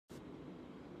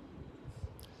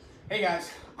Hey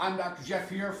guys, I'm Dr. Jeff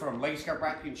here from Legacy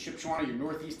Chiropractic in Shipshewana, your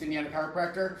Northeast Indiana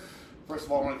chiropractor. First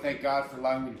of all, I want to thank God for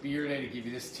allowing me to be here today to give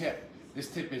you this tip. This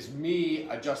tip is me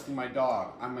adjusting my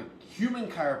dog. I'm a human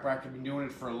chiropractor, been doing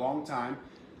it for a long time,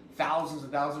 thousands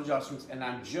and thousands of adjustments, and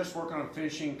I'm just working on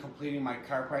completing my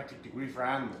chiropractic degree for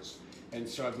animals. And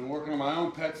so I've been working on my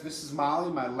own pets. This is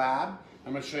Molly, my lab.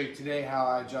 I'm going to show you today how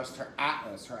I adjust her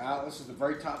atlas. Her atlas is the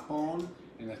very top bone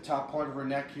in the top part of her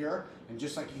neck here, and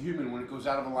just like a human, when it goes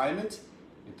out of alignment,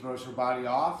 it throws her body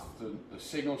off. The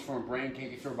signals from her brain can't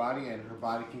get to her body, and her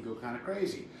body can go kind of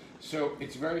crazy. So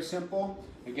it's very simple.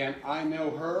 Again, I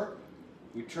know her.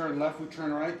 We turn left, we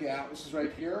turn right. The atlas is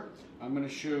right here. I'm going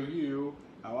to show you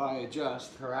how I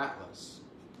adjust her atlas.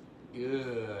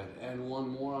 Good. And one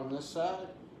more on this side.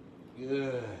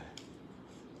 Good.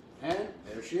 And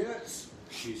there she is.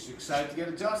 She's excited to get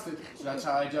adjusted. So that's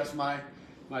how I adjust my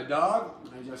dog.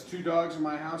 I adjust 2 dogs in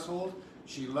my household.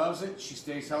 She loves it. She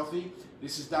stays healthy.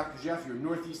 This is Dr. Jeff, your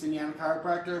Northeast Indiana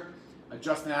chiropractor,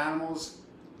 adjusting animals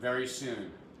very soon.